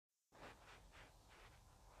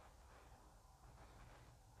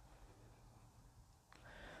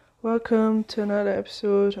Welcome to another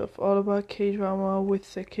episode of All About K-Drama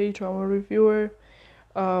with the K-Drama Reviewer.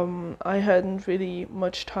 I hadn't really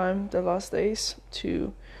much time the last days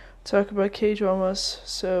to talk about K-Dramas,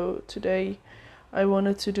 so today I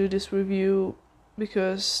wanted to do this review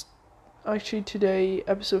because actually today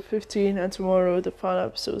episode 15 and tomorrow the final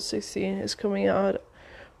episode 16 is coming out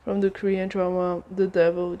from the Korean drama The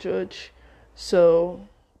Devil Judge. So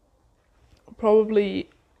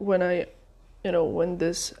probably when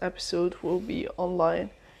this episode will be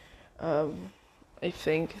online, I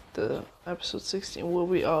think the episode 16 will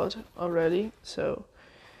be out already, so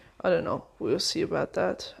I don't know, we'll see about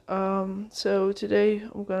that. So today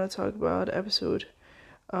I'm gonna talk about episode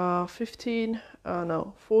 14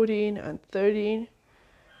 and 13.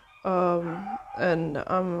 And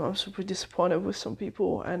I'm super disappointed with some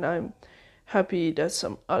people, and I'm happy that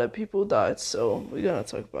some other people died, so we're gonna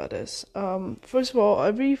talk about this. First of all, I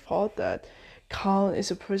really thought that Khan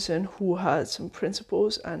is a person who has some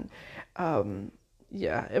principles, and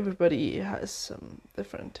everybody has some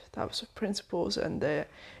different types of principles, and they're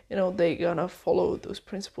gonna follow those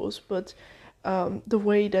principles. But the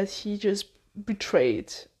way that he just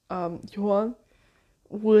betrayed Yuan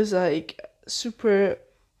was like super,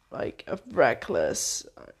 like a reckless,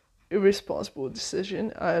 irresponsible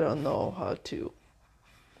decision. I don't know how to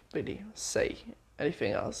really say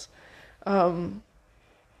anything else.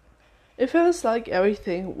 It feels like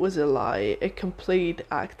everything was a lie, a complete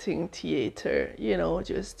acting theater, I'm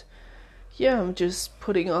just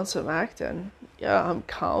putting on some act, and I'm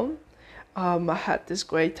calm. I had this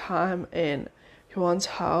great time in Hwan's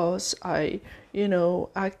house. I,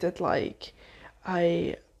 acted like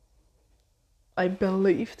I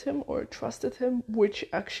believed him or trusted him, which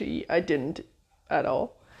actually I didn't at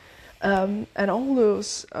all. And all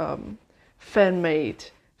those fan-made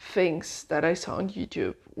things that I saw on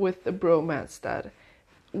YouTube with the bromance that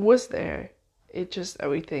was there,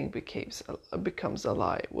 everything becomes a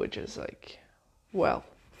lie, which is like, well,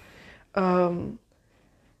 Khan,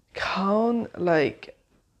 like,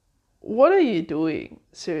 what are you doing,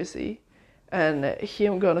 seriously? And here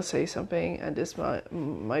I'm gonna say something, and this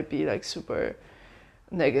might be like super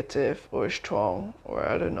negative or strong, or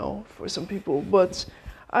I don't know, for some people, but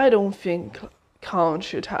I don't think Khan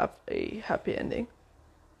should have a happy ending.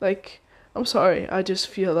 Like, I'm sorry, I just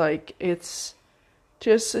feel like it's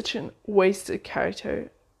just such a wasted character,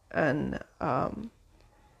 and I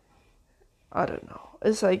don't know.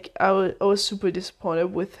 It's like I was super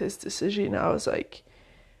disappointed with his decision. I was like,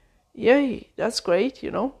 yay, that's great,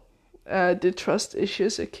 the trust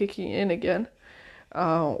issues are kicking in again.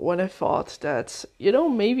 When I thought that,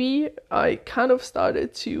 maybe I kind of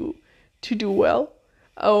started to do well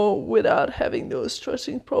without having those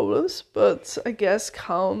trusting problems, but I guess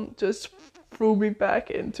Khan just threw me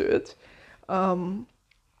back into it.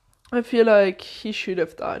 I feel like he should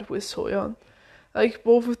have died with Soyeon. Like,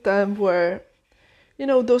 both of them were,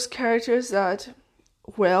 those characters that,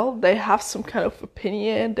 well, they have some kind of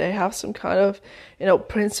opinion, they have some kind of,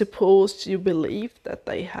 principles. You believe that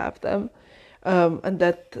they have them, and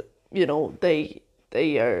that,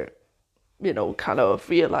 they are, kind of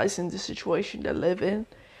realizing the situation they live in.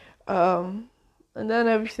 And then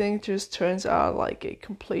everything just turns out like a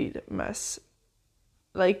complete mess.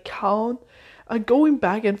 Like, Count going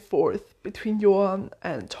back and forth between Yuan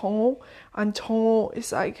and Tong, and Tong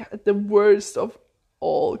is like the worst of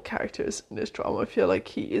all characters in this drama. I feel like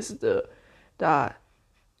he is that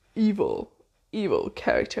evil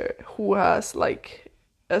character who has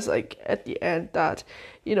as at the end that,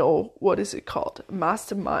 what is it called,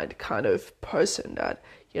 mastermind kind of person that,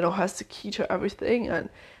 has the key to everything, and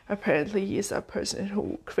apparently he is that person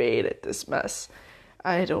who created this mess.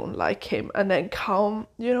 I don't like him. And then Calm,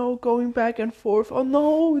 going back and forth, oh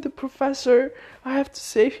no, the professor, I have to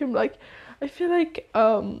save him. Like, I feel like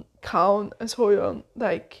Calm and Soyeon,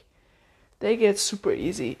 like, they get super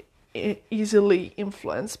easily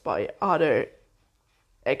influenced by other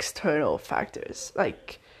external factors.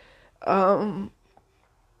 Like,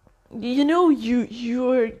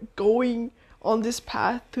 you're going on this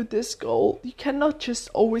path to this goal. You cannot just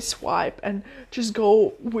always swipe and just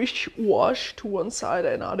go wish-wash to one side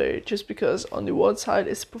or another, just because on the one side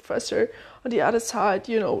is professor, on the other side,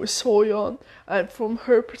 is Soyeon, and from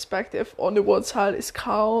her perspective, on the one side is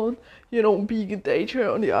Kaon, being in danger,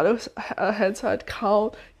 on the other hand side,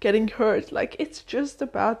 Kaon getting hurt. Like, it's just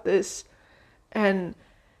about this. And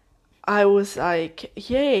I was like,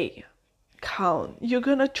 yay, Kaon, you're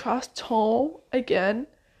gonna trust Tom again,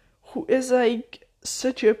 who is like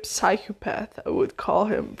such a psychopath. I would call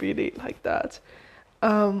him really like that.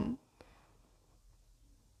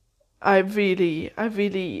 I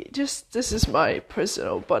really, just, this is my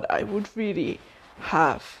personal, but I would really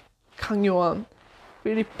have Kang Yuan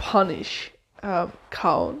really punish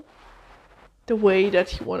Kaon the way that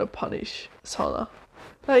he want to punish Sana.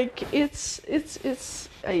 Like, I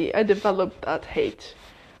developed that hate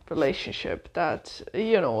relationship, that,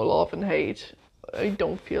 love and hate. I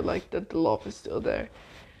don't feel like that the love is still there.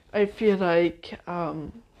 I feel like,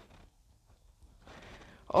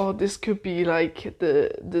 this could be like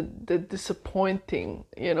the disappointing,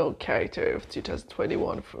 character of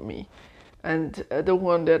 2021 for me. And the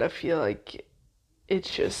one that I feel like, it's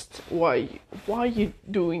just, why are you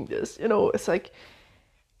doing this? It's like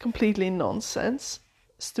completely nonsense,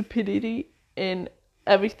 stupidity in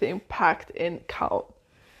everything packed in count.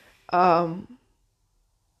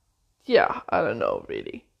 Yeah, I don't know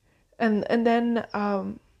really. And then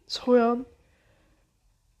Soyeon,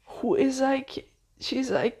 who is like, she's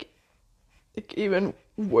like even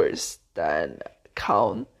worse than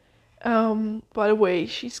Kaon. By the way,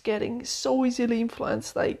 she's getting so easily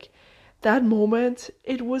influenced. Like, that moment,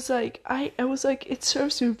 it was like, I was like, it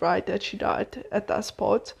serves you right that she died at that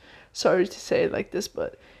spot. Sorry to say it like this,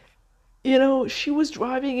 but she was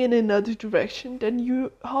driving in another direction. Then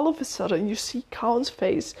you, all of a sudden, you see Kaon's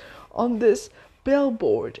face on this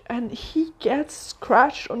billboard, and he gets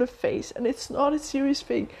scratched on the face, and it's not a serious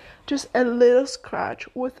thing, just a little scratch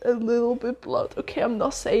with a little bit blood. Okay, I'm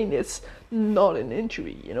not saying it's not an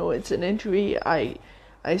injury, it's an injury. I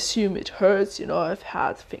assume it hurts, I've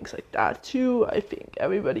had things like that too. I think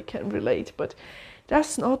everybody can relate, but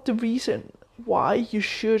that's not the reason why you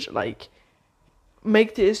should like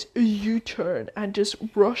make this a U-turn and just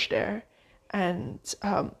rush there and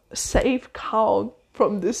save Kaon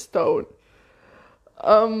from this stone.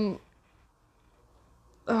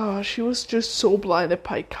 She was just so blinded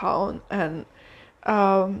by Kaon, and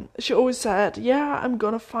she always said, "Yeah, I'm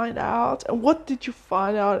gonna find out." And what did you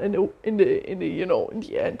find out in the in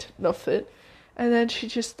the end? Nothing. And then she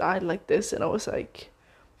just died like this, and I was like,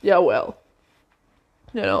 "Yeah, well,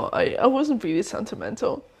 I wasn't really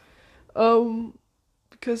sentimental,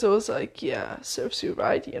 because I was like, yeah, serves you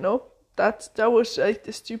right, that was like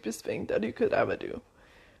the stupidest thing that you could ever do.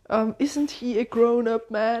 Isn't he a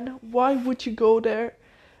grown-up man? Why would you go there?"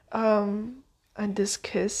 And this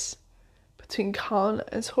kiss between Khan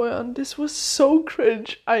and Soyeon, this was so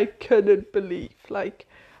cringe. I couldn't believe. Like,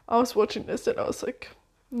 I was watching this and I was like,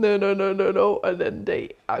 no. And then they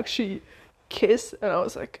actually kissed, and I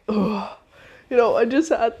was like, oh, I just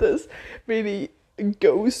had this really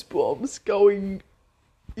goosebumps going,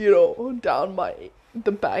 down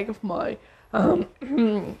the back of my,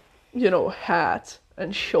 hat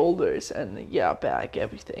and shoulders and back,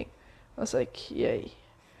 everything. I was like, yay.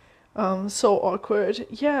 So awkward.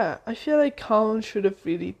 Yeah, I feel like Kaon should have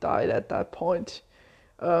really died at that point.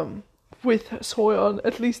 With Soyeon,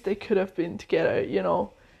 at least they could have been together,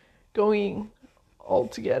 going all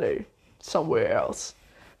together somewhere else.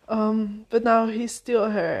 But now he's still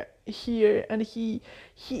here, and he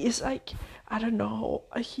is like, I don't know,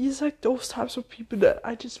 he's like those types of people that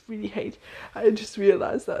I just really hate. I just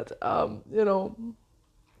realized that,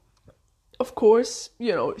 of course,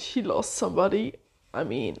 he lost somebody. I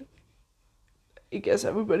mean, I guess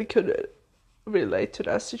everybody could relate to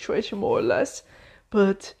that situation more or less,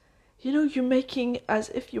 but you're making as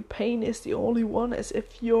if your pain is the only one, as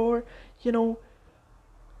if you're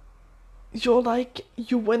like,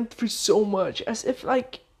 you went through so much, as if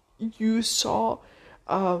like you saw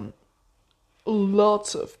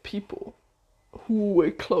lots of people who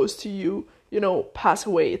were close to you, pass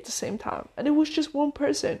away at the same time, and it was just one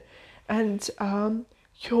person. And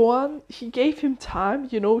Hyoan, he gave him time,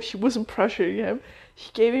 she wasn't pressuring him.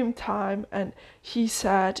 He gave him time, and he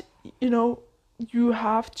said, you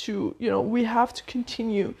have to, we have to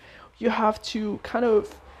continue. You have to kind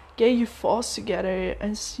of get your thoughts together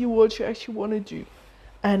and see what you actually want to do.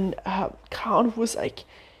 And Khan was like,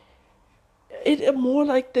 it more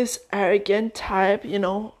like this arrogant type,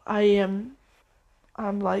 I'm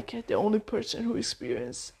like the only person who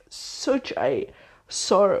experienced such a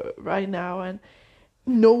sorrow right now, and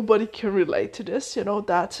nobody can relate to this,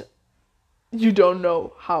 that you don't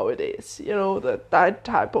know how it is, that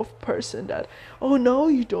type of person that, oh no,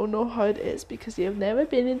 you don't know how it is because you've never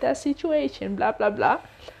been in that situation, blah blah blah.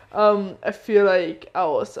 I feel like I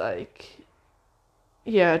was like,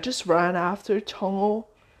 yeah, just run after Chongho,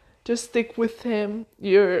 just stick with him,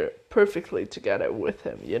 you're perfectly together with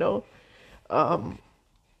him,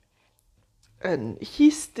 and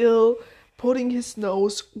he's still putting his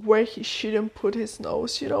nose where he shouldn't put his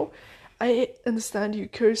nose, I understand you're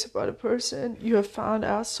curious about a person, you have found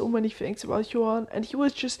out so many things about Yuan, and he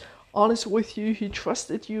was just honest with you. He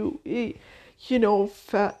trusted you. He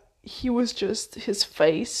was just his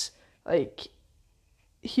face. Like,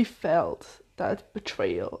 he felt that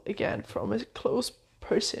betrayal again from a close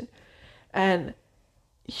person, and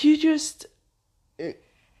you just,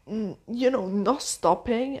 not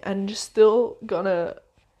stopping and just still gonna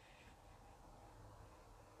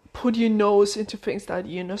put your nose into things that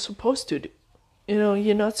you're not supposed to do.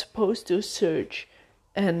 You're not supposed to search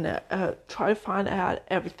and try to find out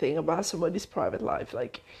everything about somebody's private life.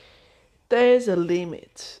 Like, there is a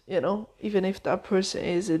limit, even if that person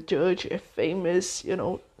is a judge, a famous,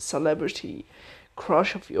 celebrity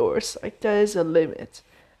crush of yours. Like, there is a limit.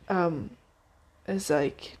 It's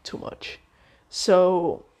like too much.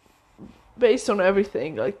 So, based on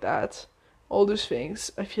everything like that, all those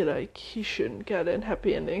things, I feel like he shouldn't get a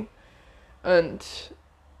happy ending. And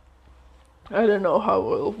I don't know how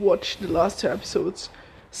we'll watch the last 2 episodes,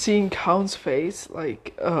 seeing Count's face,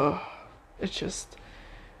 like, it's just,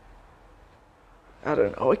 I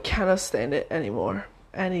don't know, I cannot stand it any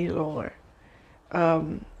longer.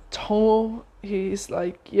 Tomo, he's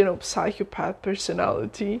like, psychopath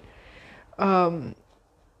personality.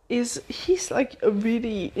 He's like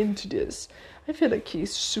really into this. I feel like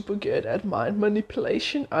he's super good at mind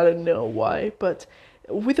manipulation. I don't know why, but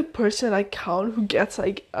with a person like Count who gets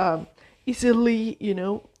like easily,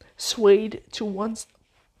 swayed to one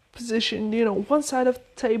position, one side of the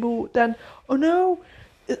table, then oh no,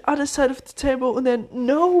 the other side of the table, and then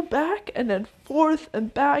no, back, and then forth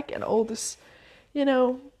and back, and all this,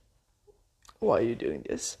 why are you doing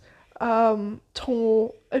this?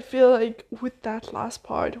 Tomo, I feel like with that last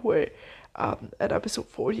part where at episode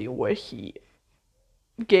 14 where he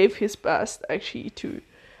gave his best actually to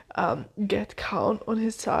get Count on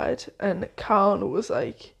his side, and Count was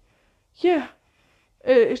like, yeah,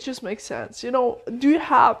 it just makes sense. Do you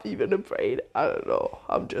have even a brain? I don't know.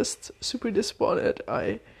 I'm just super disappointed.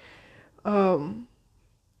 I don't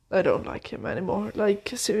like him anymore.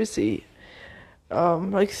 Like, seriously.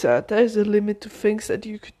 Like I said, there's a limit to things that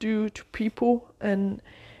you could do to people, and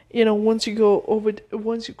once you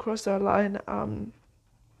cross that line,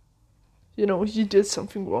 you did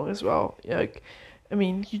something wrong as well. Like, I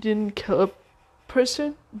mean, you didn't kill a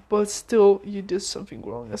person, but still you did something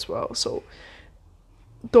wrong as well. So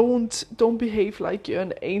don't behave like you're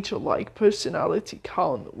an angel-like personality,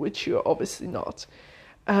 Count, which you're obviously not.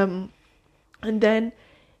 And then,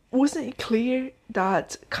 wasn't it clear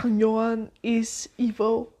that Kang Yoan is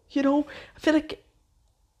evil? I feel like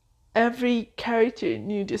every character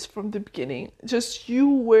knew this from the beginning. Just you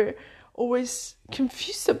were always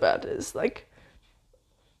confused about this. Like,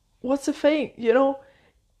 what's the thing?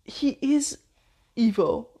 He is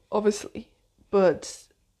evil, obviously, but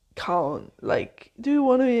Kang, like, do you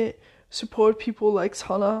want to support people like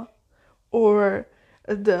Sana, or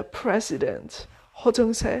the president, Ho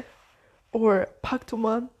Jung-se, or Park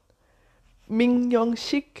Do-man, Min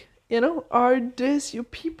Young-sik? Are these your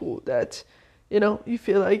people that, you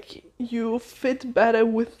feel like you fit better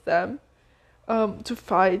with them to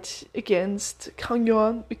fight against Kang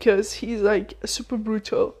Yoan, because he's like super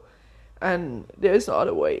brutal and there's no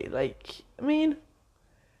other way? Like, I mean,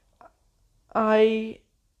 I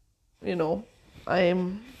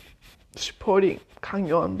am supporting Kang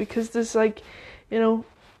Yoan because there's like,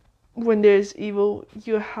 when there's evil,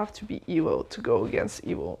 you have to be evil to go against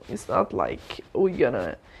evil. It's not like we're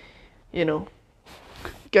gonna,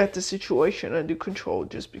 get the situation under control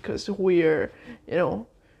just because we're,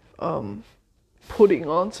 putting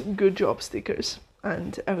on some good job stickers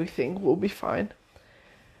and everything will be fine.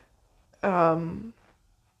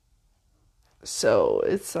 So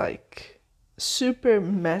it's like super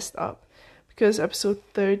messed up because episode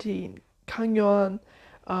 13, Kang Yoan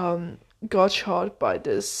got shot by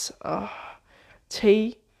this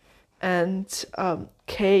Tae, and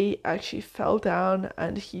K actually fell down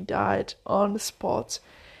and he died on the spot.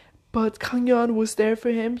 But Kang Yoan was there for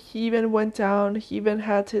him. He even went down. He even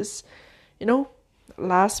had his,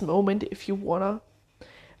 last moment, if you wanna,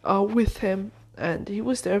 with him, and he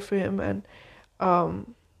was there for him. And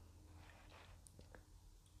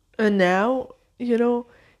now,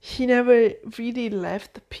 he never really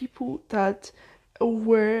left the people that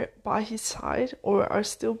were by his side or are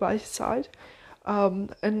still by his side,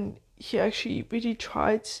 and he actually really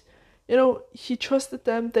tried, he trusted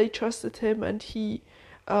them, they trusted him, and he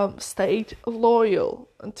stayed loyal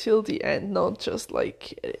until the end, not just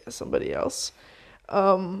like somebody else,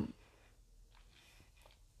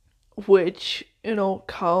 which,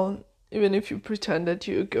 count, even if you pretend that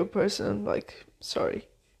you're a good person, like, sorry,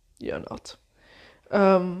 you're not.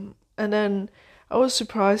 And then I was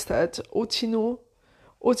surprised that Ojinju,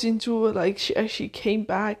 like, she actually came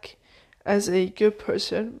back as a good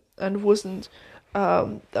person and wasn't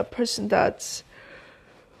that person that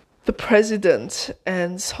the president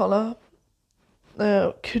and Sona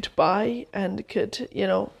could buy and could,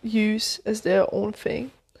 use as their own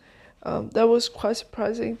thing. That was quite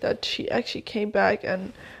surprising that she actually came back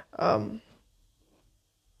and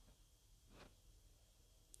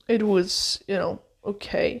it was,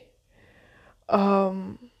 okay.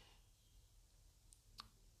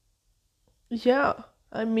 Yeah,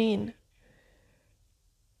 I mean,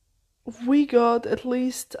 we got at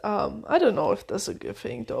least, I don't know if that's a good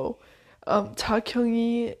thing though. Ta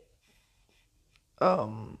Kyung-hee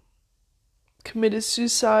committed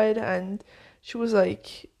suicide and she was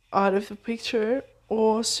like out of the picture,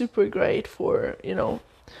 or super great for,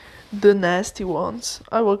 the nasty ones.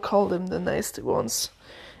 I will call them the nasty ones.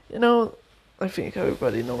 I think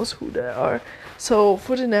everybody knows who they are. So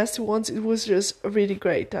for the nasty ones, it was just really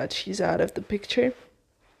great that she's out of the picture.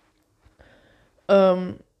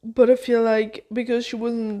 But I feel like because she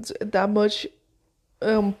wasn't that much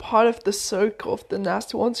part of the circle of the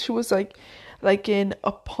nasty ones, she was like an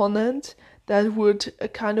opponent that would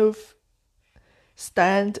kind of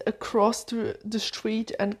stand across the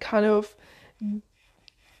street and kind of,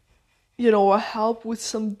 help with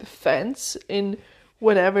some defense in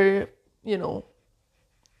whatever, in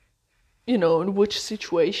which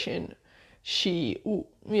situation she,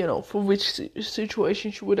 for which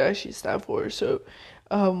situation she would actually stand for. So,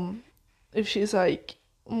 if she's like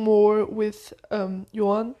more with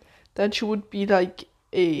Yuan, then she would be like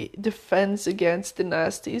a defense against the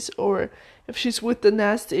nasties, or if she's with the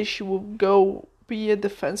nasties, she will go be a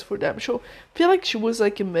defense for them. So I feel like she was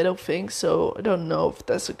like a middle thing, so I don't know if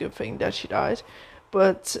that's a good thing that she died.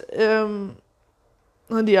 But on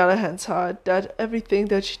the other hand side, that everything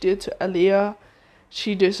that she did to Aliyah,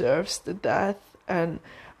 she deserves the death, and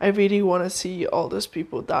I really want to see all those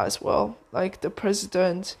people die as well, like the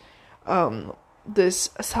president, this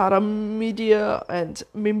Sara Media and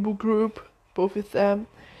Mimbu Group, both of them,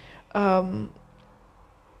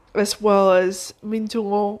 as well as Min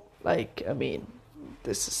Jung-ho. Like, I mean,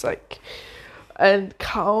 this is like, and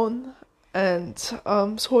Kaon and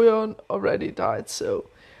Soyeon already died, so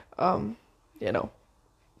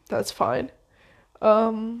that's fine.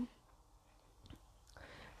 I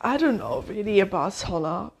don't know really about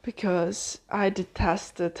Sona because I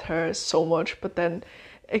detested her so much, but then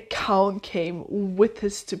a count came with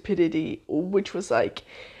his stupidity, which was like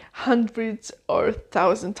hundreds or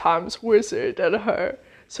 1,000 times worse than her.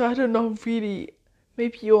 So I don't know really.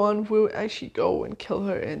 Maybe Yoon will actually go and kill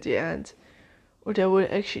her in the end, or they will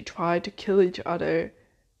actually try to kill each other,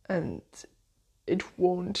 and it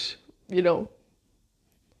won't,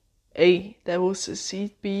 A, they will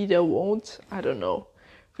succeed, B, they won't. I don't know.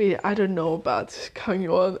 Really, I don't know about Kang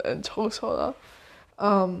Yuan and Chong Sona.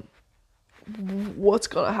 What's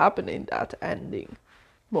gonna happen in that ending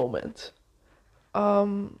moment?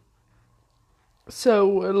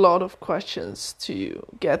 So a lot of questions to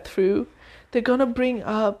get through. They're gonna bring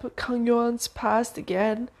up Kang Yuan's past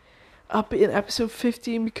again, up in episode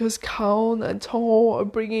 15, because Kaon and Tongho are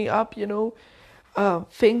bringing up,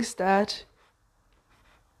 things that,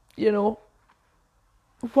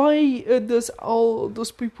 why does all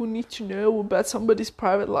those people need to know about somebody's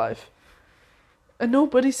private life? And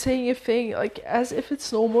nobody's saying a thing, like, as if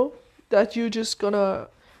it's normal that you're just gonna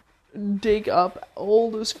dig up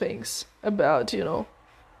all those things about,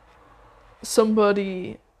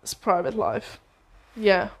 somebody's private life.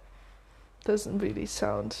 Yeah, doesn't really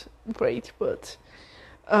sound great, but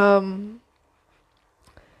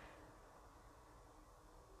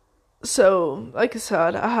so like I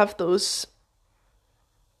said, I have those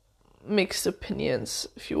mixed opinions,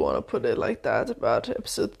 if you want to put it like that, about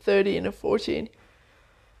episode 13 and 14.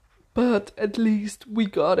 But at least we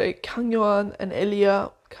got a Kang Yuan and Elia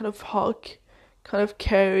kind of hug, kind of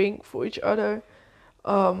caring for each other.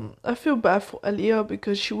 I feel bad for Elia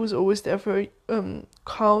because she was always there for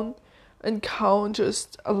Kaon, and Kaon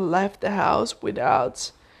just left the house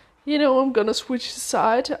without, I'm gonna switch the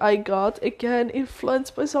side. I got again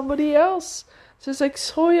influenced by somebody else. Just like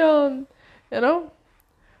Soyeon,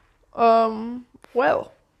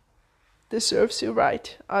 well, this serves you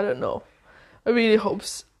right. I don't know. I really hope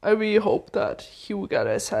that he will get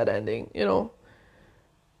a sad ending,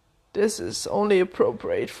 This is only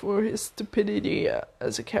appropriate for his stupidity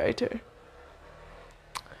as a character.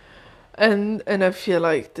 And I feel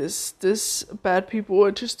like this bad people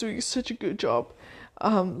are just doing such a good job.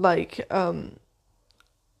 Baek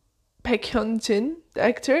Hyun-jin, the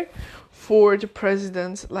actor, for the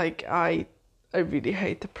president. Like, I really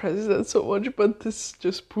hate the president so much, but this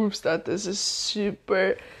just proves that this is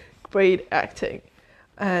super great acting.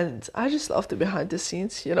 and I just love the behind the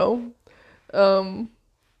scenes, you know.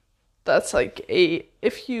 That's like a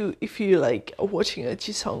if you like watching a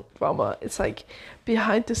Jisung drama, it's like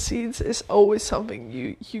behind the scenes is always something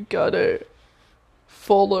you gotta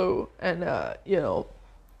follow and you know,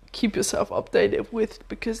 keep yourself updated with,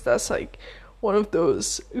 because that's like one of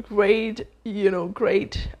those great, you know,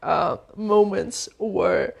 great moments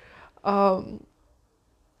where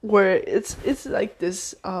it's like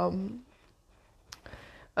this I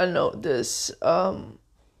don't know, this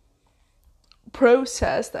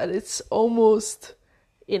process that it's almost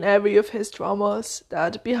in every of his dramas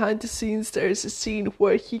that behind the scenes there's a scene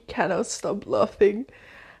where he cannot stop laughing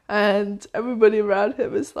and everybody around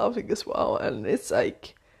him is laughing as well, and it's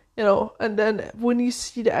like, you know, and then when you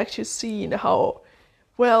see the actual scene how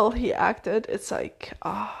well he acted, it's like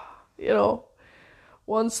you know,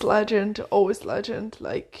 once legend always legend.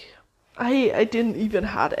 Like I didn't even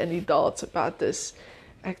had any doubts about this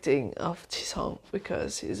acting of Jisung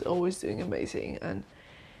because he's always doing amazing, and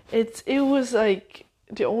it was like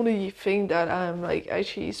the only thing that I'm like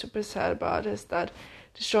actually super sad about is that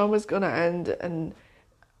the drama is gonna end, and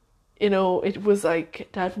you know, it was like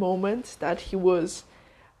that moment that he was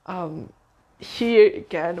here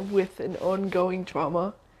again with an ongoing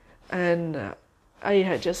drama, and I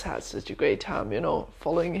had just had such a great time, you know,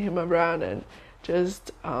 following him around and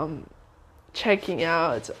just checking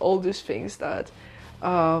out all these things that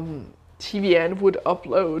TVN would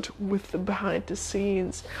upload with the behind the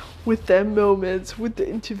scenes, with their moments, with the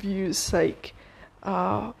interviews. Like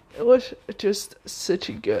it was just such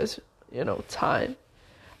a good, you know, time.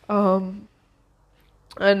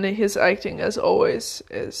 And his acting, as always,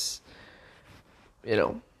 is, you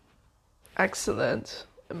know, excellent,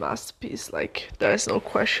 a masterpiece. Like there's no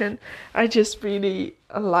question. I just really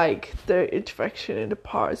like their interaction in the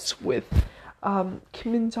parts with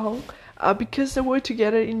Kim In Jong, because they were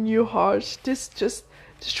together in New Heart. This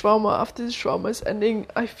drama, after this drama is ending,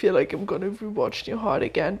 I feel like I'm gonna rewatch New Heart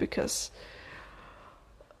again, because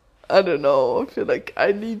I don't know, I feel like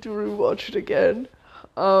I need to rewatch it again.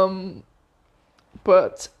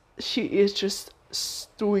 But she is just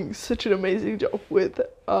doing such an amazing job with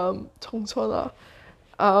Tong Sona.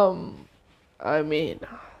 I mean,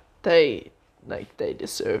 they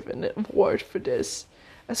deserve an award for this,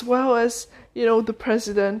 as well as, you know, the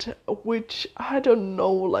president, which I don't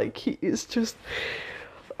know, like he is just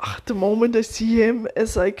the moment I see him,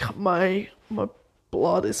 it's like my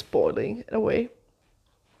blood is boiling in a way.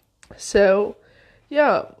 So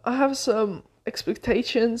yeah, I have some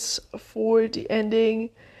expectations for the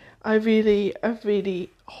ending. I really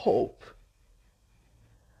hope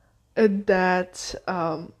that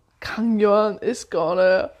Kang Yuan is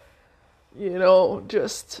gonna, you know,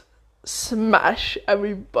 just smash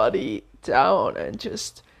everybody down and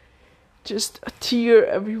just tear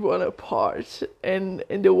everyone apart in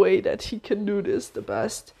the way that he can do this the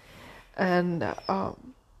best. And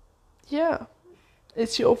yeah,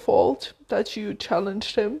 it's your fault that you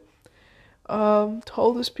challenged him to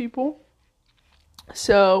all these people.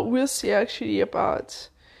 So we'll see actually about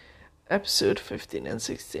episode 15 and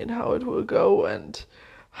 16 how it will go and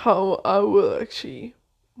how I will actually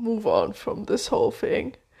move on from this whole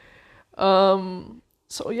thing.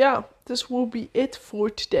 So yeah, this will be it for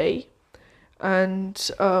today,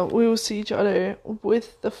 and we will see each other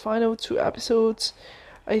with the final 2 episodes,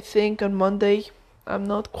 I think on Monday. I'm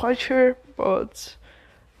not quite sure, but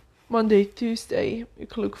Monday, Tuesday, you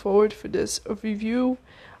can look forward for this review.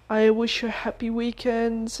 I wish you a happy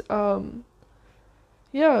weekend.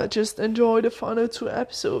 Yeah, just enjoy the final 2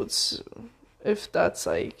 episodes, if that's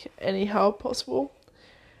like anyhow possible.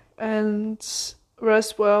 And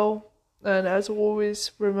rest well. And as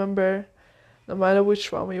always, remember, no matter which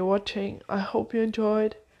drama you're watching, I hope you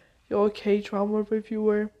enjoyed. You're a Kdrama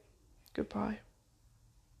Reviewer. Goodbye.